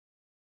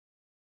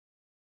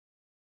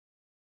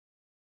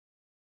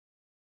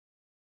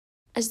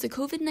As the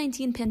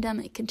COVID-19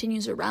 pandemic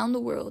continues around the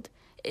world,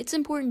 it's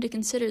important to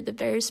consider the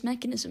various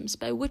mechanisms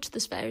by which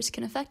this virus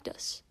can affect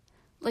us.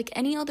 Like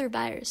any other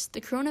virus, the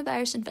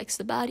coronavirus infects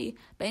the body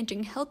by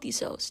entering healthy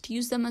cells to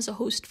use them as a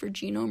host for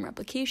genome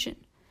replication.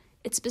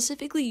 It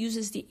specifically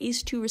uses the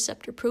ACE2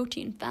 receptor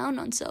protein found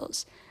on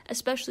cells,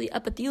 especially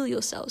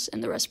epithelial cells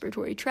in the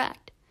respiratory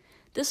tract.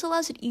 This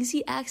allows it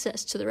easy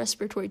access to the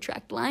respiratory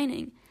tract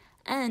lining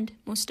and,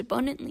 most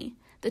abundantly,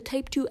 the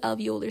type 2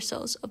 alveolar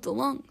cells of the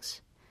lungs.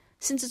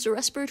 Since it's a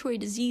respiratory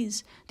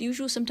disease, the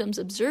usual symptoms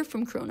observed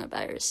from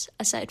coronavirus,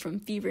 aside from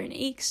fever and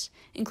aches,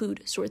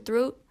 include sore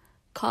throat,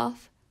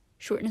 cough,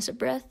 shortness of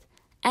breath,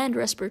 and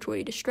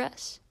respiratory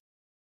distress.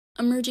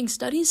 Emerging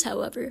studies,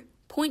 however,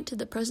 point to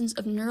the presence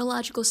of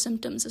neurological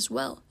symptoms as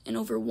well in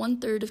over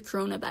 1/3 of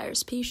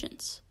coronavirus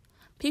patients.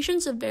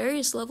 Patients of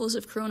various levels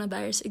of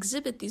coronavirus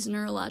exhibit these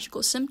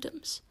neurological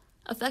symptoms.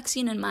 Effects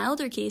seen in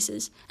milder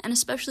cases, and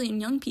especially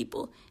in young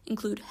people,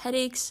 include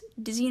headaches,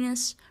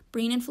 dizziness,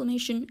 brain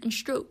inflammation, and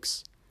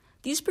strokes.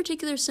 These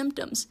particular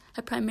symptoms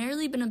have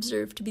primarily been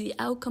observed to be the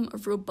outcome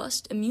of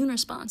robust immune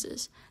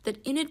responses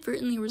that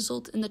inadvertently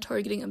result in the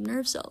targeting of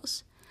nerve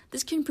cells.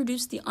 This can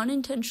produce the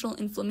unintentional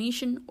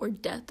inflammation or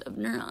death of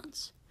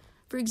neurons.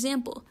 For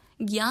example,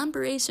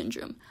 Guillain-Barré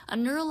syndrome, a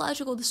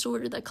neurological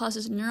disorder that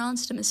causes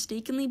neurons to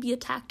mistakenly be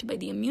attacked by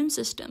the immune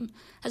system,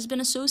 has been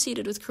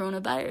associated with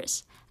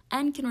coronavirus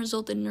and can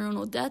result in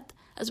neuronal death,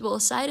 as well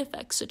as side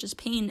effects such as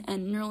pain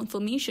and neural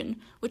inflammation,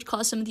 which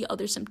cause some of the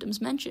other symptoms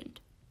mentioned.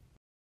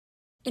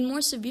 In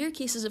more severe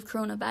cases of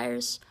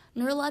coronavirus,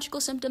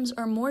 neurological symptoms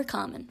are more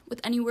common, with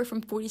anywhere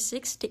from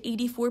 46 to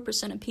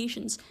 84% of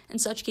patients in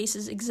such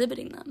cases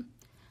exhibiting them.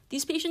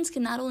 These patients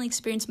can not only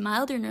experience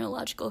milder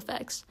neurological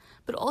effects,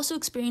 but also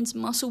experience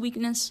muscle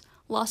weakness,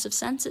 loss of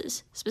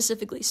senses,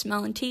 specifically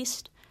smell and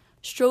taste,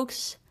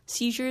 strokes,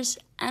 seizures,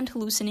 and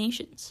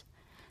hallucinations.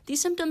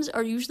 These symptoms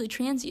are usually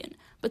transient,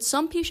 but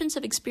some patients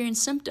have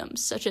experienced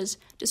symptoms such as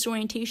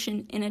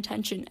disorientation,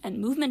 inattention, and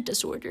movement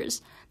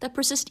disorders that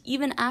persist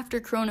even after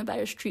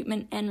coronavirus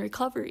treatment and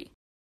recovery.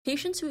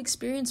 Patients who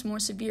experience more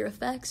severe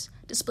effects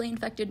display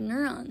infected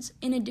neurons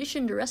in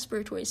addition to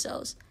respiratory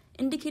cells,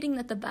 indicating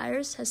that the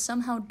virus has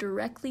somehow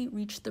directly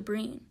reached the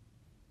brain.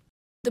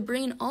 The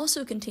brain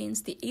also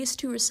contains the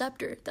ACE2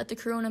 receptor that the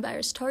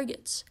coronavirus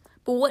targets,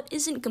 but what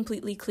isn't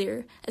completely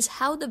clear is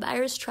how the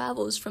virus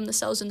travels from the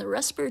cells in the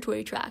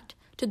respiratory tract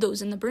to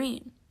those in the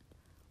brain.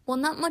 While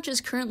not much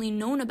is currently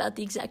known about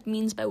the exact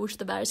means by which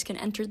the virus can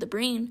enter the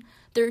brain,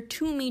 there are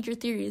two major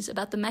theories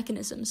about the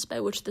mechanisms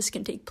by which this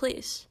can take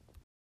place.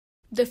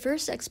 The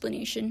first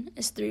explanation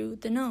is through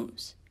the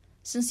nose.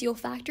 Since the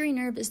olfactory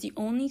nerve is the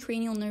only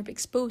cranial nerve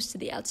exposed to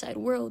the outside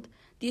world,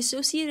 the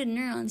associated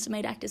neurons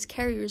might act as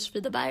carriers for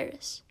the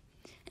virus.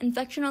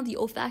 Infection of the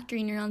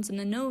olfactory neurons in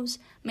the nose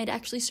might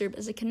actually serve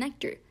as a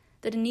connector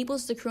that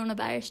enables the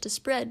coronavirus to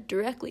spread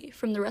directly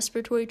from the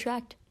respiratory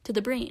tract to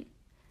the brain.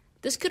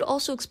 This could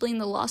also explain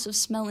the loss of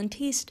smell and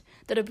taste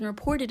that have been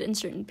reported in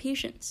certain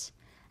patients.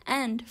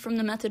 And from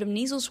the method of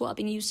nasal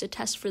swabbing used to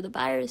test for the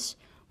virus,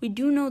 we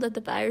do know that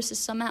the virus is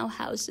somehow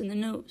housed in the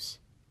nose.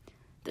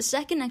 The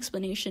second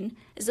explanation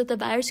is that the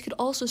virus could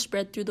also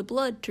spread through the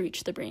blood to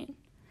reach the brain.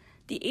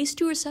 The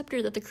ACE2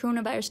 receptor that the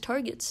coronavirus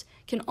targets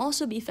can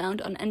also be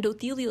found on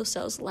endothelial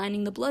cells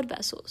lining the blood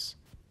vessels.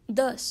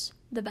 Thus,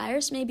 the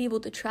virus may be able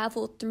to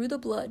travel through the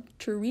blood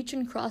to reach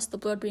and cross the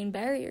blood-brain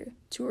barrier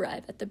to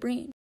arrive at the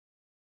brain.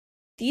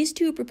 These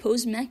two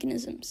proposed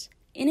mechanisms,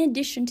 in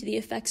addition to the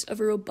effects of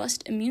a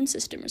robust immune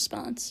system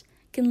response,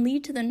 can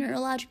lead to the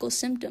neurological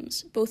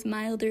symptoms, both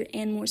milder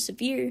and more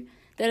severe,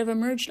 that have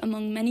emerged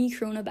among many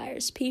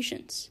coronavirus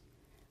patients.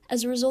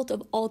 As a result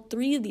of all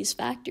three of these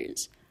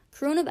factors,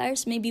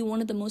 coronavirus may be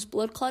one of the most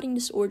blood-clotting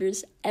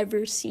disorders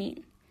ever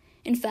seen.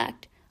 In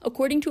fact,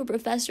 according to a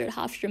professor at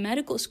Hofstra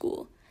Medical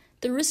School,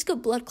 the risk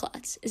of blood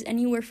clots is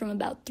anywhere from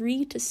about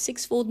 3 to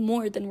 6-fold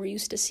more than we're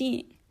used to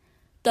seeing.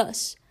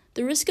 Thus,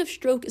 the risk of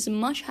stroke is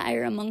much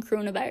higher among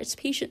coronavirus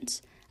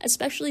patients,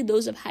 especially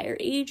those of higher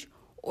age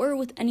or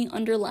with any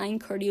underlying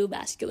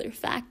cardiovascular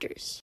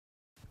factors.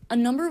 A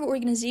number of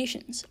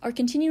organizations are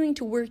continuing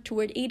to work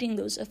toward aiding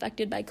those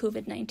affected by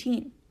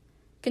COVID-19.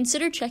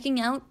 Consider checking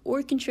out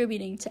or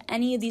contributing to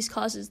any of these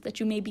causes that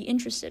you may be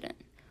interested in,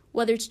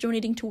 whether it's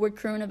donating toward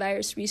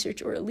coronavirus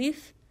research or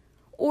relief,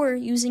 or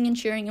using and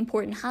sharing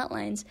important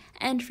hotlines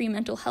and free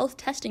mental health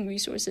testing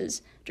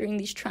resources during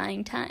these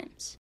trying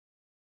times.